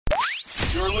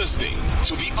listening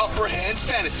to the Upper Hand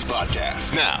Fantasy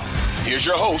Podcast. Now, here's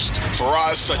your host,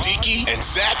 Faraz Siddiqui and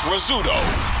Zach Rizzuto.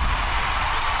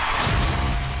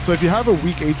 So if you have a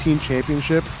Week 18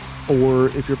 championship, or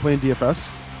if you're playing DFS,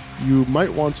 you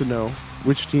might want to know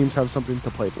which teams have something to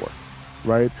play for,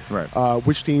 right? Right.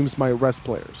 Which teams might rest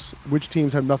players, which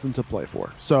teams have nothing to play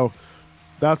for. So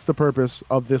that's the purpose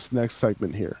of this next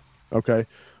segment here, okay?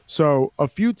 So a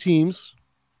few teams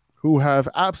who have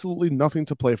absolutely nothing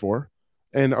to play for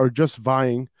and are just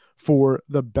vying for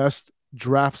the best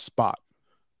draft spot,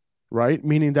 right?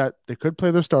 Meaning that they could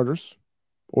play their starters,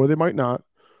 or they might not.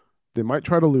 They might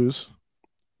try to lose,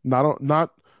 not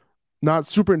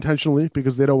super intentionally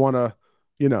because they don't want to,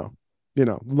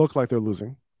 look like they're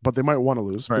losing, but they might want to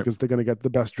lose because they're going to get the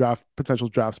best potential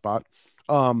draft spot.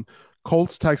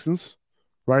 Colts, Texans,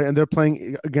 right? And they're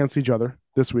playing against each other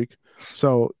this week.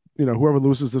 So, whoever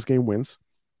loses this game wins.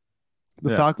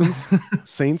 The Falcons,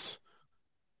 Saints,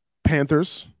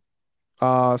 Panthers.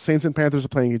 Saints and Panthers are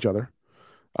playing each other.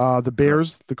 The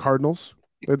Bears, the Cardinals,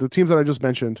 the teams that I just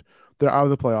mentioned, they're out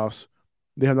of the playoffs.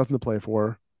 They have nothing to play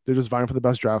for. They're just vying for the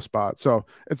best draft spot. So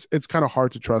it's kind of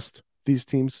hard to trust these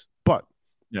teams. But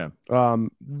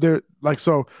they're like,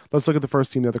 so let's look at the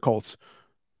first team there, the Colts.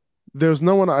 There's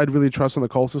no one I'd really trust on the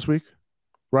Colts this week,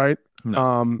 right?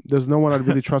 No. There's no one I'd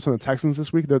really trust on the Texans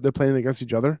this week. They're playing against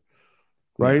each other,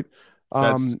 right?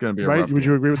 That's going to be a right. Would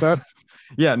you agree with that?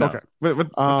 Yeah, no. Okay. With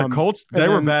the Colts, they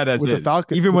were bad as is,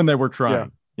 even when they were trying. Yeah.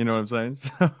 You know what I'm saying?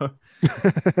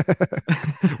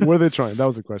 Were they trying? That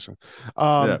was the question.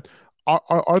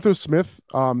 Arthur Smith,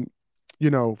 for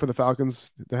the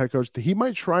Falcons, the head coach, he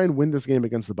might try and win this game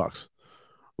against the Bucs,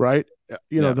 right?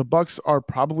 The Bucs are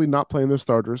probably not playing their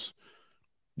starters.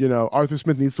 Arthur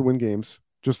Smith needs to win games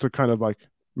just to kind of like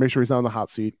make sure he's not on the hot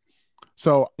seat.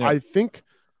 So I think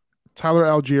Tyler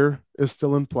Algier is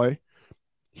still in play.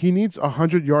 He needs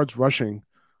 100 yards rushing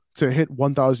to hit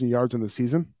 1,000 yards in the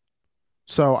season.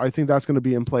 So I think that's going to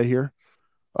be in play here.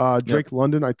 Drake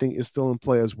London, I think, is still in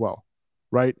play as well,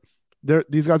 right?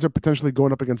 These guys are potentially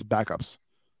going up against backups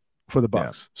for the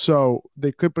Bucs. So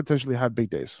they could potentially have big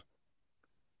days.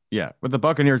 Yeah, with the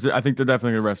Buccaneers, I think they're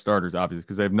definitely going to rest starters, obviously,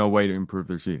 because they have no way to improve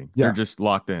their seeding. Yeah. They're just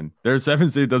locked in. They're 7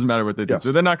 seed, doesn't matter what they do. Yes.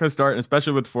 So they're not going to start, and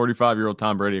especially with 45-year-old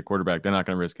Tom Brady at quarterback, they're not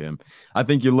going to risk him. I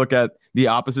think you look at the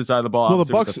opposite side of the ball. Well,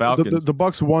 the Bucs, the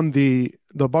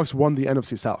Bucs won the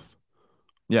NFC South.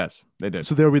 Yes, they did.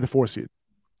 So they'll be the 4 seed.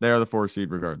 They are the 4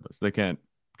 seed regardless. They can't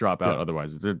drop out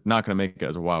otherwise. They're not going to make it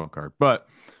as a wild card. But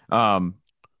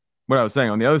what I was saying,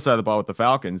 on the other side of the ball with the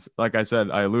Falcons, like I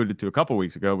said, I alluded to a couple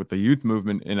weeks ago with the youth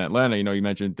movement in Atlanta. You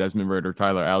mentioned Desmond Ridder,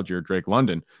 Tyler Algier, Drake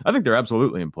London. I think they're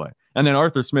absolutely in play. And then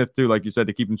Arthur Smith, too, like you said,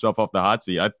 to keep himself off the hot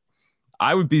seat.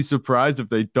 I would be surprised if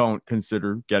they don't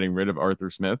consider getting rid of Arthur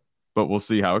Smith, but we'll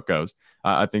see how it goes.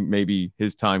 I think maybe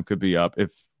his time could be up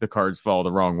if the cards fall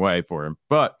the wrong way for him.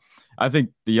 But I think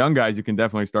the young guys, you can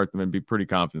definitely start them and be pretty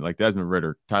confident, like Desmond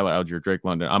Ridder, Tyler Algier, Drake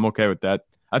London. I'm okay with that.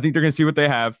 I think they're going to see what they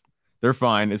have. They're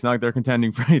fine. It's not like they're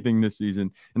contending for anything this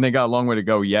season, and they got a long way to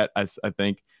go yet, I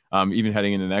think, even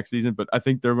heading into next season. But I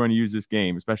think they're going to use this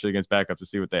game, especially against backups, to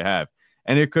see what they have.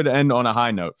 And it could end on a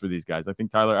high note for these guys. I think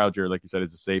Tyler Algier, like you said,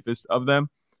 is the safest of them.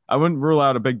 I wouldn't rule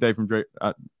out a big day from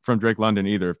Drake London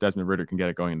either if Desmond Ridder can get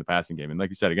it going in the passing game. And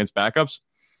like you said, against backups,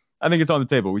 I think it's on the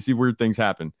table. We see weird things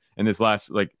happen in this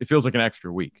it feels like an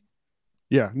extra week.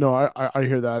 Yeah, no, I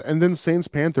hear that. And then Saints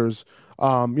Panthers,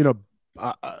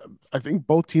 I think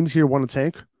both teams here want to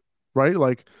tank, right?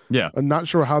 I'm not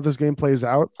sure how this game plays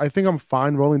out. I think I'm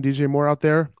fine rolling DJ Moore out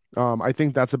there. I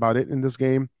think that's about it in this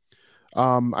game.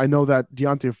 I know that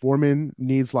Deontay Foreman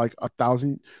needs more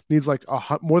than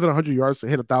 100 yards to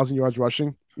hit 1,000 yards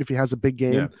rushing if he has a big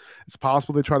game. It's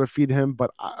possible they try to feed him,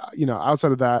 but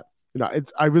outside of that,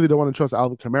 I really don't want to trust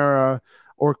Alvin Kamara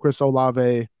or Chris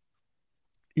Olave.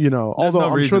 Although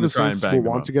I'm sure the Saints will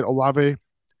want to get Olave.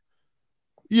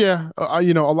 Yeah,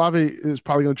 Olave is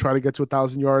probably going to try to get to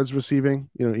 1,000 yards receiving.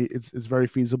 It's very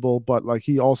feasible, but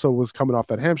he also was coming off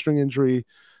that hamstring injury.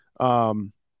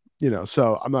 So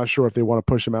I'm not sure if they want to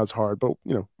push him as hard, but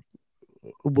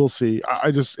we'll see.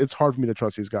 It's hard for me to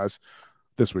trust these guys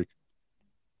this week.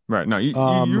 Right. No, you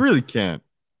really can't.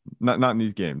 Not in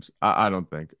these games. I don't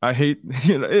think. I hate,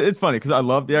 it's funny because I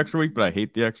love the extra week, but I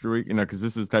hate the extra week, because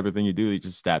this is the type of thing you do. You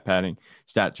just stat padding,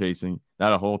 stat chasing,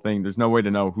 not a whole thing. There's no way to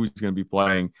know who's going to be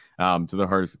playing to the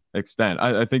hardest extent.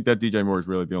 I think that DJ Moore is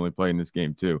really the only play in this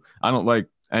game, too. I don't like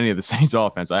any of the Saints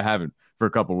offense. I haven't for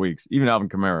a couple of weeks, even Alvin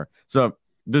Kamara. So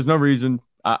there's no reason.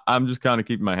 I'm just kind of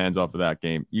keeping my hands off of that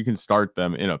game. You can start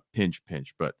them in a pinch,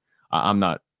 but I'm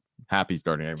not happy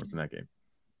starting anyone from that game.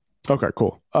 Okay,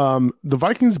 cool. The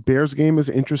Vikings-Bears game is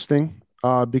interesting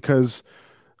because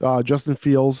Justin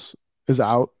Fields is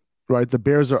out, right? The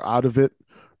Bears are out of it.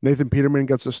 Nathan Peterman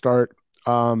gets a start.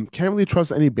 Can't really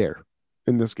trust any Bear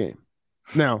in this game.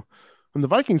 Now, on the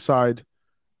Vikings side,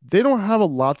 they don't have a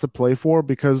lot to play for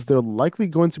because they're likely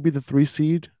going to be the 3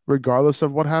 seed regardless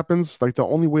of what happens. Like the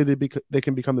only way they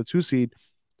can become the 2 seed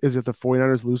is if the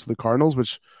 49ers lose to the Cardinals,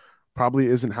 which probably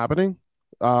isn't happening.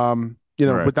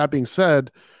 Right. With that being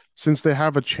said, since they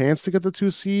have a chance to get the 2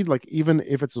 seed, like even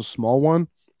if it's a small one,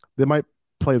 they might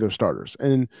play their starters.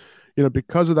 And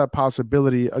because of that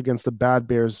possibility against the bad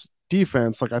Bears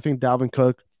defense, like I think Dalvin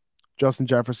Cook, Justin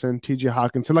Jefferson, TJ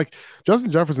Hawkinson, like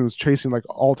Justin Jefferson is chasing like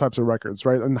all types of records,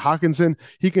 right? And Hawkinson,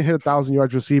 he can hit 1,000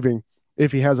 yards receiving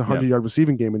if he has a 100-yard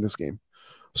receiving game in this game.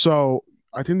 So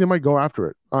I think they might go after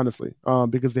it, honestly,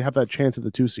 because they have that chance at the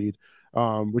 2 seed,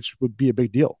 which would be a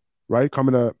big deal, right?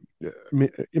 Coming to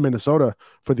Minnesota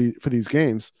for these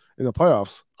games in the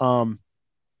playoffs.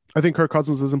 I think Kirk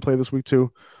Cousins doesn't play this week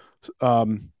too.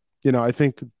 I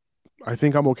think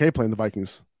I'm okay playing the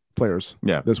Vikings players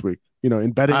this week.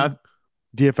 In betting,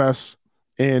 DFS,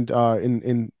 and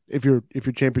in if your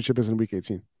championship is in week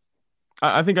 18.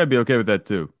 I think I'd be okay with that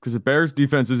too, because the Bears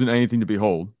defense isn't anything to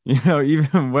behold.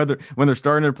 Even when they're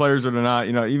starting their players or they're not,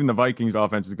 even the Vikings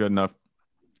offense is good enough.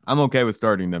 I'm okay with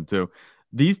starting them too.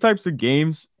 These types of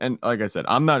games, and like I said,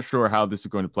 I'm not sure how this is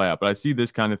going to play out, but I see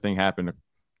this kind of thing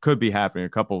could be happening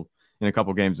in a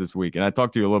couple games this week. And I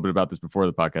talked to you a little bit about this before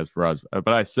the podcast for us,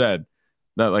 but I said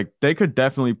that like they could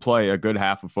definitely play a good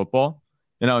half of football,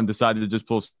 and decided to just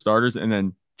pull starters and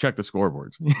then check the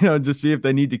scoreboards, just see if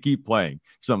they need to keep playing,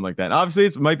 something like that. Obviously,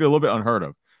 it might be a little bit unheard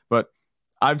of, but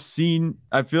I feel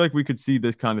like we could see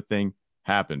this kind of thing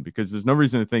happen because there's no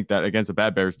reason to think that against a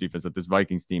bad Bears defense that this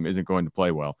Vikings team isn't going to play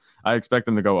well. I expect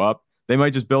them to go up. They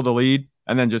might just build a lead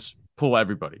and then just pull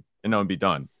everybody and be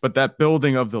done. But that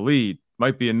building of the lead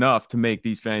might be enough to make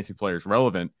these fantasy players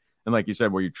relevant. And like you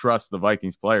said, where you trust the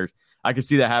Vikings players, I could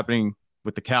see that happening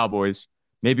with the Cowboys,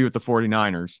 maybe with the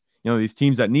 49ers, these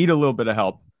teams that need a little bit of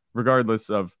help, regardless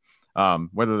of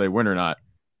whether they win or not.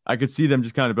 I could see them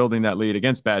just kind of building that lead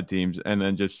against bad teams and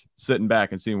then just sitting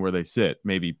back and seeing where they sit,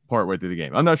 maybe partway through the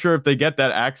game. I'm not sure if they get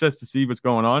that access to see what's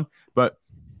going on, but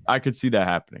I could see that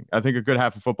happening. I think a good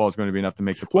half of football is going to be enough to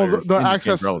make the players the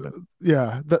access relevant.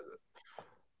 Yeah,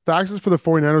 the access for the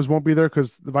 49ers won't be there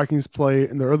because the Vikings play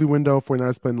in the early window,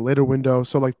 49ers play in the later window.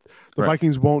 So like the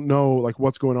Vikings won't know like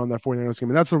what's going on in that 49ers game.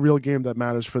 And that's the real game that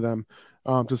matters for them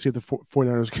to see if the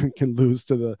 49ers can lose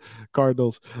to the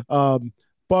Cardinals.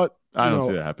 But I don't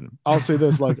see that happening. I'll say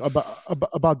this, like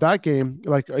about that game,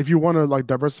 like if you want to like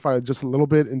diversify just a little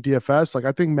bit in DFS, like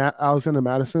I think Alexander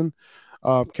Mattison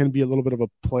can be a little bit of a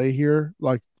play here.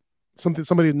 Like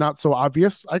somebody not so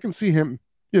obvious. I can see him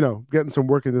getting some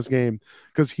work in this game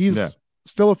because he's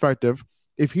still effective.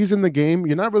 If he's in the game,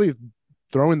 you're not really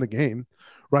throwing the game,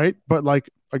 right? But like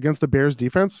against the Bears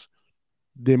defense,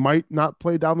 they might not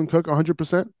play Dalvin Cook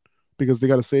 100% because they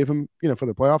got to save him, for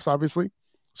the playoffs, obviously.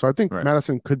 So I think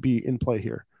Madison could be in play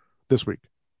here this week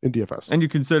in DFS. And you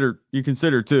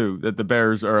consider too that the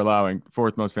Bears are allowing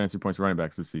 4th most fantasy points running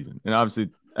backs this season. And obviously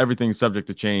everything's subject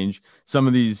to change. Some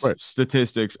of these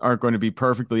statistics aren't going to be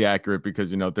perfectly accurate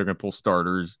because, they're going to pull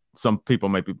starters. Some people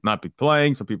might not be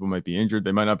playing. Some people might be injured.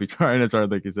 They might not be trying as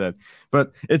hard, like you said.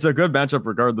 But it's a good matchup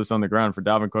regardless on the ground for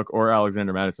Dalvin Cook or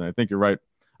Alexander Mattison. I think you're right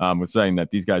with saying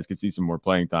that these guys could see some more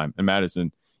playing time. And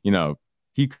Mattison,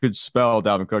 he could spell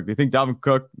Dalvin Cook. Do you think Dalvin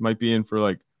Cook might be in for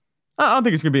I don't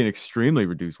think it's going to be an extremely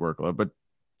reduced workload, but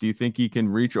do you think he can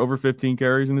reach over 15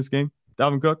 carries in this game,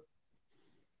 Dalvin Cook?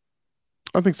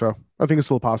 I think so. I think it's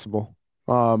still possible.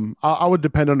 I would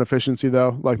depend on efficiency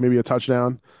though, like maybe a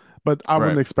touchdown, but I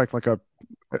wouldn't expect like a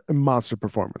monster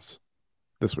performance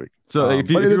this week. So if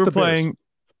you were playing,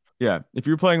 if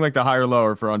you're playing like the higher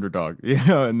lower for underdog,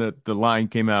 and the line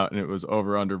came out and it was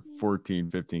over under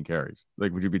 14, 15 carries,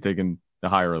 like would you be taking the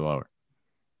higher or lower?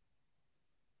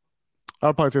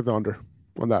 I'll probably take the under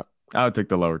on that. I would take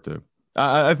the lower too.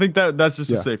 I think that's just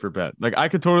a safer bet. Like I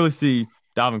could totally see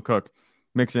Dalvin Cook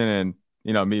mixing in,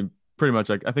 pretty much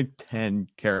like I think 10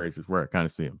 carries is where I kind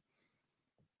of see him.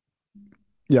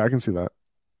 Yeah, I can see that.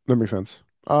 That makes sense.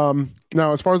 Now,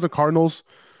 as far as the Cardinals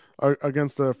are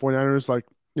against the 49ers, like,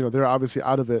 they're obviously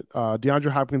out of it.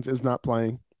 DeAndre Hopkins is not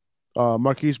playing.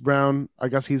 Marquise Brown, I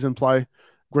guess he's in play.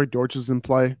 Greg Dortch is in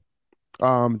play.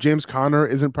 James Conner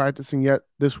isn't practicing yet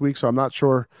this week, so I'm not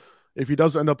sure if he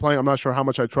does end up playing. I'm not sure how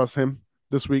much I trust him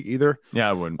this week either. Yeah,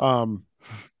 I wouldn't.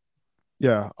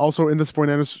 Yeah. Also in this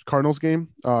 49ers Cardinals game,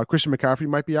 Christian McCaffrey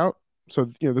might be out. So,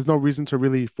 there's no reason to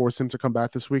really force him to come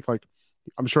back this week. Like,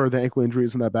 I'm sure the ankle injury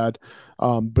isn't that bad,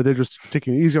 but they're just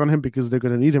taking it easy on him because they're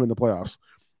going to need him in the playoffs.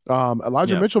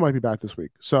 Elijah Mitchell might be back this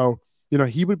week. So,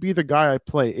 he would be the guy I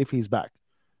play if he's back.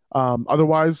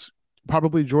 Otherwise,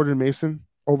 probably Jordan Mason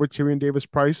over Tyrion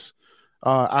Davis-Price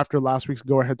after last week's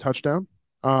go-ahead touchdown.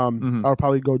 I would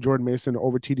probably go Jordan Mason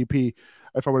over TDP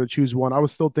if I were to choose one. I would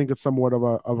still think it's somewhat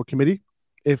of a committee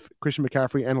if Christian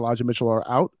McCaffrey and Elijah Mitchell are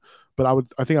out, but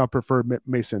I think I'll prefer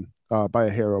Mason by a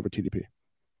hair over TDP.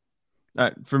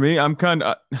 For me, I'm kind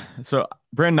of so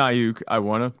Brandon Ayuk. I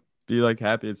want to be like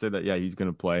happy and say that he's going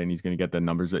to play and he's going to get the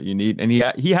numbers that you need. And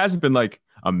he hasn't been like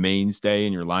a mainstay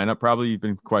in your lineup. Probably you've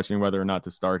been questioning whether or not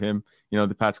to start him,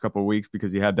 the past couple of weeks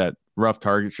because he had that rough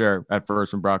target share at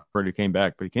first when Brock Purdy came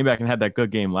back, but he came back and had that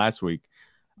good game last week.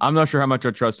 I'm not sure how much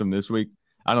I trust him this week.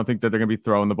 I don't think that they're going to be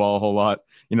throwing the ball a whole lot.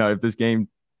 If this game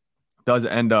does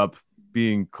end up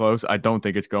being close, I don't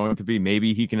think it's going to be.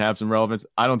 Maybe he can have some relevance.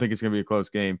 I don't think it's going to be a close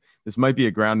game. This might be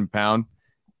a ground and pound.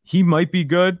 He might be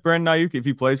good, Brandon Ayuk, if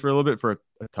he plays for a little bit for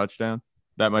a touchdown.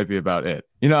 That might be about it.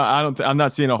 I'm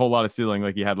not seeing a whole lot of ceiling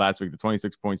like he had last week. The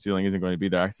 26-point ceiling isn't going to be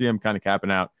there. I see him kind of capping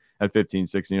out at 15,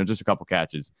 16, just a couple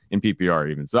catches in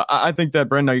PPR even. So I think that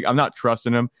Brandon Ayuk, I'm not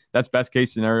trusting him. That's best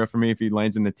case scenario for me if he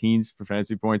lands in the teens for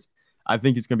fantasy points. I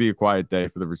think it's going to be a quiet day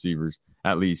for the receivers,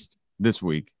 at least this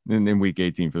week in week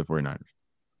 18 for the 49ers.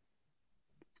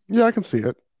 Yeah, I can see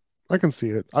it.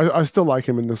 I still like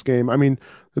him in this game. I mean,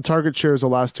 the target shares the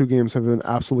last two games have been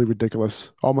absolutely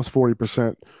ridiculous, almost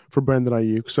 40% for Brandon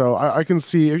Ayuk. So I can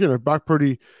see, if Brock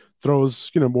Purdy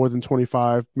throws, more than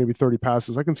 25, maybe 30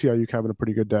 passes, I can see Ayuk having a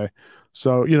pretty good day.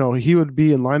 So, he would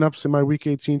be in lineups in my week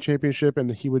 18 championship,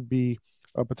 and he would be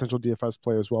a potential DFS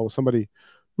play as well with somebody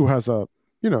who has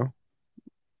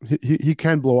he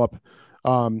can blow up,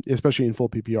 especially in full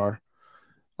PPR.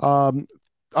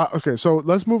 Okay, so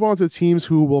let's move on to teams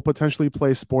who will potentially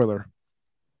play spoiler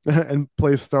and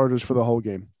play starters for the whole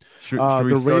game. Should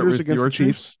the Raiders against the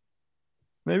Chiefs.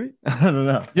 Maybe? I don't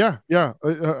know. Yeah.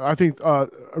 I think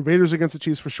Raiders against the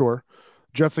Chiefs for sure.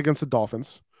 Jets against the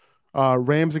Dolphins.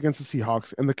 Rams against the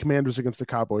Seahawks. And the Commanders against the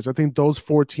Cowboys. I think those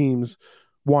four teams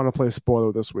want to play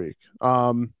spoiler this week.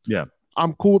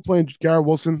 I'm cool with playing Garrett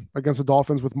Wilson against the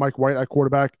Dolphins with Mike White at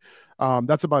quarterback.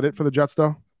 That's about it for the Jets,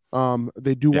 though.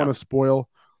 They do want to spoil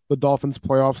the Dolphins'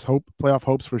 playoff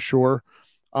hopes for sure.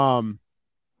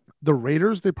 The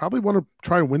Raiders, they probably want to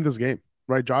try and win this game,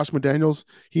 right? Josh McDaniels,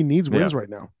 he needs wins right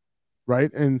now,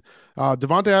 right? And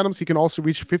Devontae Adams, he can also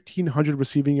reach 1,500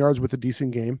 receiving yards with a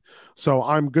decent game. So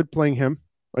I'm good playing him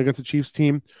against the Chiefs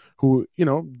team who,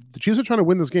 the Chiefs are trying to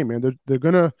win this game, man.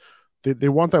 They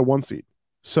want that one seed.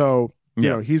 So,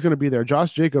 he's going to be there.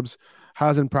 Josh Jacobs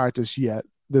hasn't practiced yet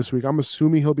this week. I'm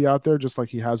assuming he'll be out there just like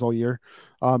he has all year,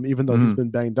 even though he's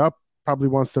been banged up. Probably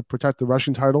wants to protect the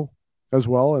rushing title as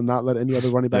well and not let any other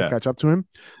running back catch up to him.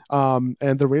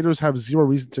 And the Raiders have zero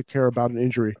reason to care about an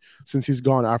injury since he's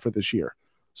gone after this year.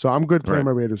 So I'm good playing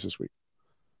my Raiders this week.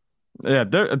 Yeah,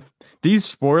 these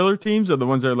spoiler teams are the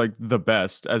ones that are like the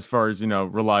best as far as,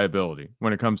 reliability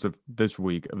when it comes to this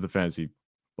week of the fantasy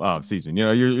season.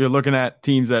 You're looking at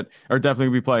teams that are definitely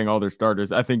going to be playing all their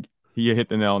starters. I think he hit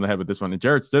the nail on the head with this one. And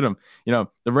Jarrett Stidham,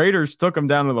 the Raiders took him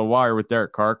down to the wire with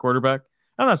Derek Carr quarterback.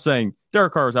 I'm not saying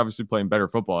Derek Carr was obviously playing better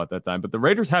football at that time, but the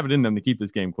Raiders have it in them to keep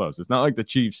this game close. It's not like the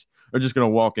Chiefs are just going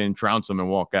to walk in, trounce them, and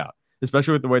walk out,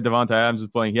 especially with the way Devontae Adams is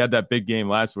playing. He had that big game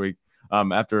last week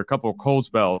after a couple of cold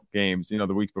spell games, the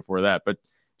weeks before that. But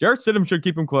Jarrett Stidham should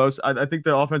keep him close. I think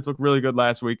the offense looked really good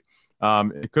last week.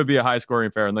 It could be a high-scoring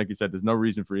affair, and like you said, there's no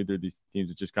reason for either of these teams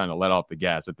to just kind of let off the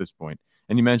gas at this point.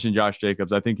 And you mentioned Josh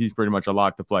Jacobs. I think he's pretty much a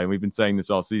lock to play, and we've been saying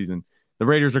this all season. The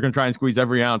Raiders are going to try and squeeze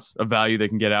every ounce of value they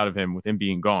can get out of him with him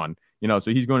being gone.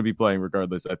 So he's going to be playing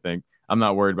regardless, I think. I'm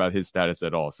not worried about his status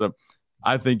at all. So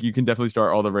I think you can definitely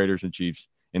start all the Raiders and Chiefs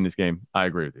in this game. I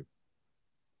agree with you.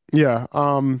 Yeah.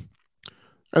 And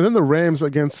then the Rams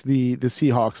against the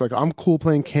Seahawks. Like, I'm cool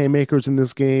playing Cam Akers in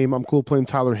this game. I'm cool playing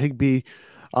Tyler Higbee.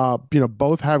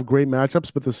 Both have great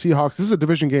matchups, but the Seahawks, this is a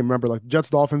division game. Remember, like Jets,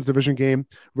 Dolphins division game,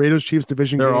 Raiders, Chiefs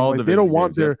division game. All like, they don't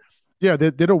want their, they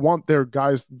don't want their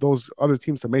guys, those other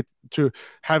teams to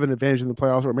have an advantage in the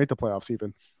playoffs or make the playoffs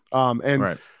even.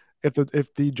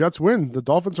 If the Jets win, the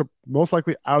Dolphins are most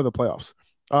likely out of the playoffs.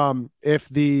 If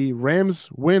the Rams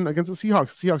win against the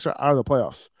Seahawks are out of the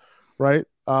playoffs, right?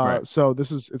 So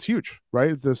it's huge,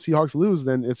 right? If the Seahawks lose,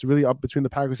 then it's really up between the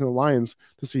Packers and the Lions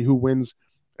to see who wins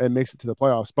and makes it to the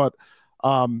playoffs. But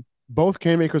both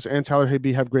Cam Akers and Tyler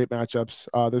Higbee have great matchups.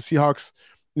 The Seahawks,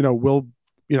 will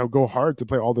go hard to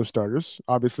play all their starters,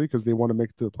 obviously, because they want to make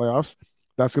it to the playoffs.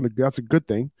 That's a good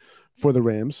thing for the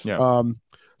Rams. Yeah.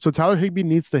 So Tyler Higbee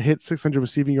needs to hit 600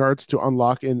 receiving yards to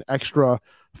unlock an extra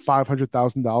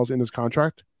 $500,000 in his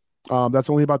contract. That's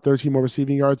only about 13 more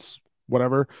receiving yards,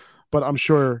 whatever. but I'm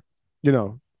sure,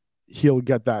 he'll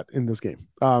get that in this game.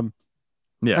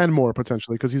 And more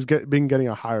potentially because he's been getting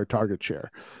a higher target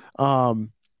share. The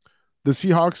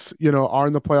Seahawks, are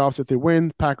in the playoffs if they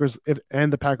win.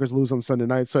 And the Packers lose on Sunday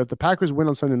night. So if the Packers win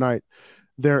on Sunday night,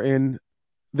 they're in,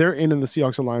 and the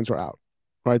Seahawks and Lions are out.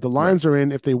 Right? The Lions are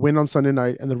in if they win on Sunday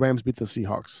night and the Rams beat the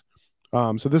Seahawks.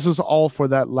 So this is all for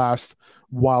that last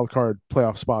wild card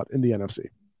playoff spot in the NFC.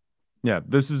 Yeah,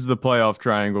 this is the playoff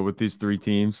triangle with these three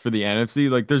teams for the NFC.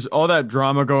 Like, there's all that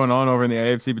drama going on over in the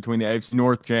AFC between the AFC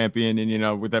North champion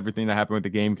and, with everything that happened with the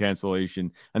game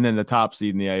cancellation and then the top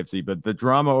seed in the AFC. But the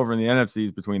drama over in the NFC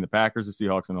is between the Packers, the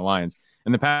Seahawks, and the Lions.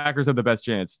 And the Packers have the best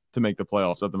chance to make the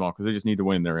playoffs of them all because they just need to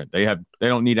win. They're in. They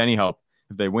don't need any help.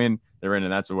 If they win, they're in,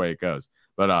 and that's the way it goes.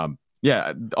 But,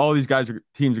 yeah, all these teams are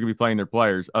going to be playing their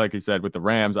players. Like I said, with the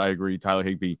Rams, I agree. Tyler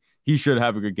Higbee, he should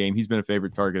have a good game. He's been a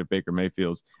favorite target of Baker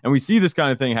Mayfield's. And we see this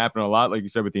kind of thing happen a lot, like you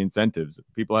said, with the incentives.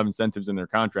 People have incentives in their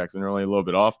contracts, and they're only a little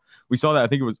bit off. We saw that, I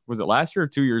think was it last year or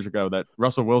 2 years ago, that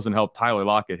Russell Wilson helped Tyler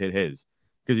Lockett hit his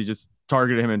because he just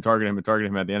targeted him at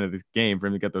the end of the game for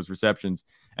him to get those receptions,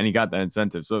 and he got that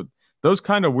incentive. So those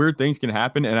kind of weird things can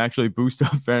happen and actually boost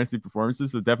up fantasy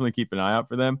performances, so definitely keep an eye out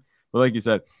for them. But like you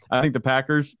said, I think the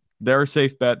Packers, they're a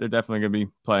safe bet. They're definitely going to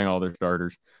be playing all their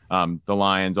starters. The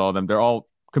Lions, all of them, they're all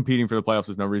competing for the playoffs.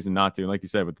 There's no reason not to. And like you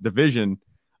said, with the division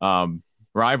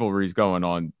rivalries going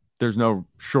on, there's no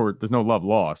love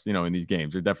lost, in these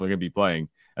games. They're definitely going to be playing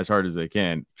as hard as they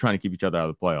can, trying to keep each other out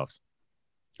of the playoffs.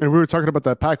 And we were talking about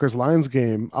that Packers-Lions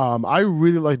game. I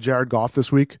really like Jared Goff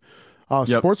this week.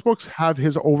 Sportsbooks have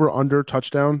his over-under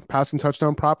passing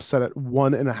touchdown prop set at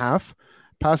 1.5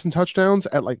 passing touchdowns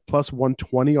at like plus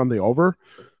 120 on the over.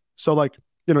 So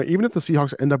even if the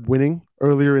Seahawks end up winning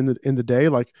earlier in the day,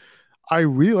 I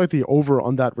really like the over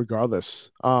on that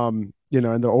regardless. And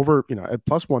the over, at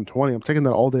plus 120, I'm taking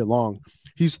that all day long.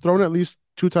 He's thrown at least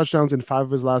 2 touchdowns in 5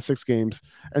 of his last 6 games,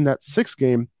 and that 6th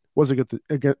game was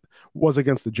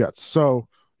against the Jets. So,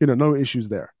 no issues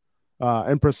there.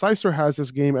 And Preciser has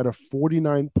this game at a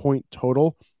 49-point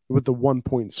total with the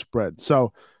 1-point spread.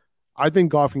 So I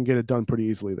think Goff can get it done pretty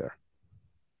easily there.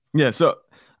 Yeah, so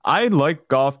I like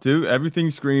Goff too. Everything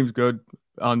screams good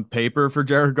on paper for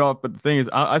Jared Goff, but the thing is,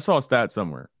 I saw a stat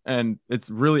somewhere, and it's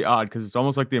really odd because it's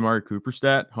almost like the Amari Cooper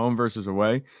stat, home versus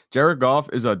away. Jared Goff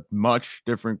is a much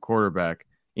different quarterback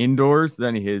indoors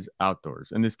than he is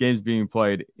outdoors, and this game's being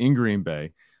played in Green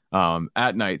Bay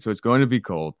at night, so it's going to be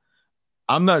cold.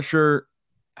 I'm not sure.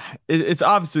 It's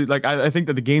obviously I think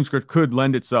that the game script could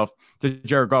lend itself to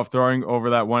Jared Goff throwing over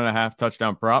that 1.5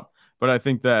 touchdown prop, but I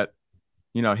think that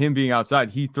him being outside,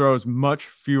 he throws much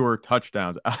fewer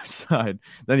touchdowns outside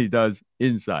than he does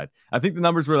inside. I think the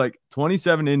numbers were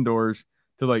 27 indoors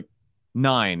to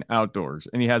 9 outdoors,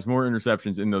 and he has more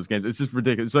interceptions in those games. It's just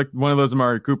ridiculous. It's like one of those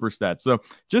Amari Cooper stats. So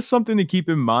just something to keep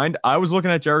in mind. I was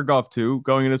looking at Jared Goff too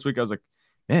going in this week. I was like,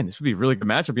 man, this would be a really good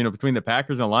matchup, between the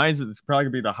Packers and Lions. It's probably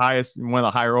going to be the highest, one of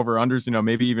the higher over-unders,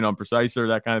 maybe even on Preciser,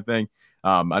 that kind of thing.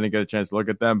 I didn't get a chance to look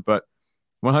at them, but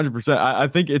 100%. I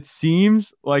think it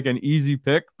seems like an easy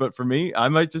pick, but for me, I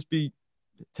might just be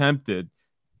tempted.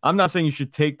 I'm not saying you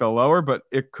should take the lower, but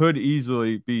it could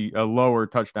easily be a lower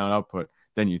touchdown output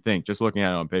than you think, just looking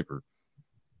at it on paper.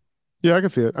 Yeah, I can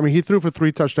see it. I mean, he threw for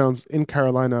 3 touchdowns in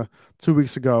Carolina 2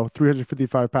 weeks ago,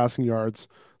 355 passing yards.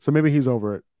 So maybe he's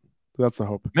over it. That's the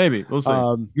hope. Maybe. We'll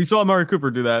see. We saw Amari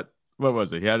Cooper do that. What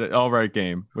was it? He had an all right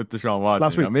game with Deshaun Watson.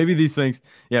 Last week. Maybe these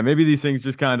things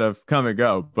just kind of come and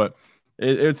go, but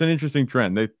it's an interesting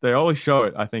trend. They always show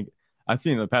it. I think I've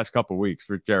seen it in the past couple of weeks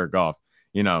for Jared Goff.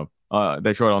 They show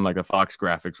it on the Fox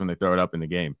graphics when they throw it up in the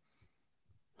game.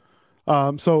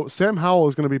 So Sam Howell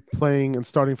is going to be playing and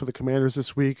starting for the Commanders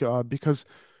this week because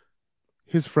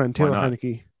his friend Taylor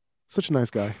Heinicke, such a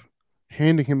nice guy,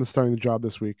 handing him the starting job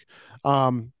this week.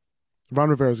 Ron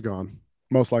Rivera's gone,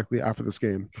 most likely after this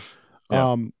game.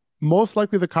 Yeah. Most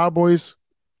likely the Cowboys,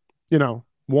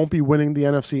 won't be winning the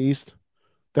NFC East.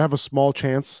 They have a small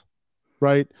chance,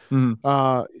 right?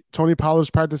 Mm-hmm. Tony Pollard's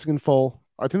practicing in full.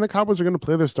 I think the Cowboys are going to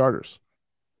play their starters.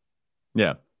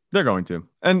 Yeah, they're going to.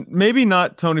 And maybe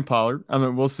not Tony Pollard. I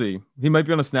mean, we'll see. He might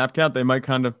be on a snap count. They might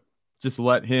kind of just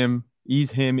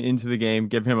ease him into the game,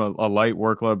 give him a light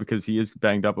workload because he is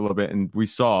banged up a little bit. And we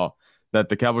saw that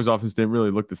the Cowboys offense didn't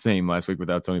really look the same last week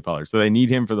without Tony Pollard. So they need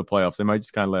him for the playoffs. They might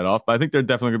just kind of let off. But I think they're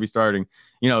definitely going to be starting,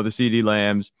 the CeeDee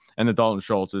Lambs and the Dalton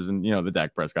Schultzes and, the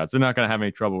Dak Prescotts. They're not going to have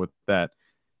any trouble with that.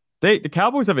 The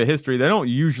Cowboys have a history. They don't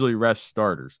usually rest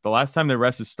starters. The last time they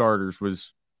rested starters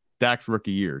was Dak's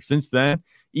rookie year. Since then,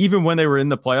 even when they were in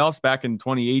the playoffs back in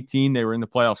 2018, they were in the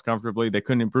playoffs comfortably. They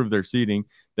couldn't improve their seeding.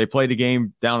 They played a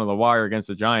game down to the wire against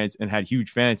the Giants and had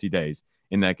huge fantasy days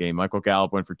in that game. Michael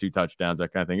Gallup went for 2 touchdowns,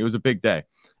 that kind of thing. It was a big day.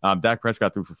 Dak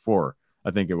Prescott threw for 4,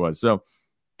 I think it was. So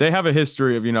they have a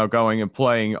history of, going and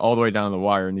playing all the way down the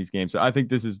wire in these games. So I think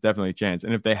this is definitely a chance.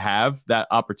 And if they have that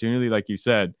opportunity, like you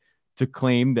said, to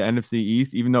claim the NFC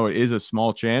East, even though it is a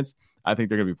small chance, I think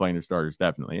they're going to be playing their starters,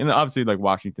 definitely. And obviously, like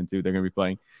Washington, too, they're going to be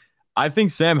playing. I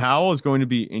think Sam Howell is going to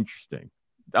be interesting.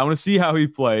 I want to see how he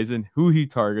plays and who he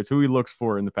targets, who he looks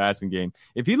for in the passing game.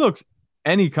 If he looks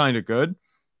any kind of good,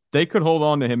 they could hold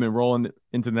on to him and roll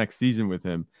into next season with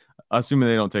him, assuming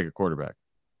they don't take a quarterback.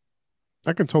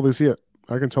 I can totally see it.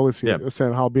 It.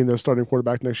 Sam Howell being their starting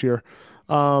quarterback next year.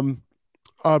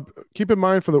 Keep in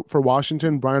mind for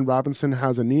Washington, Brian Robinson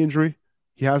has a knee injury.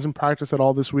 He hasn't practiced at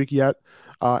all this week yet.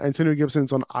 Antonio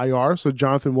Gibson's on IR, so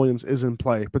Jonathan Williams is in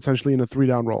play, potentially in a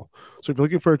 3-down role. So if you're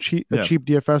looking for a cheap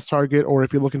DFS target, or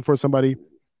if you're looking for somebody,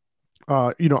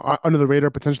 under the radar,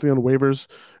 potentially on waivers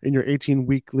in your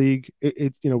 18-week league,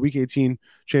 week 18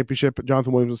 championship,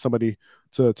 Jonathan Williams is somebody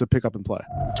to pick up and play.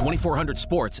 2400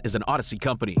 Sports is an Odyssey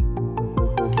company.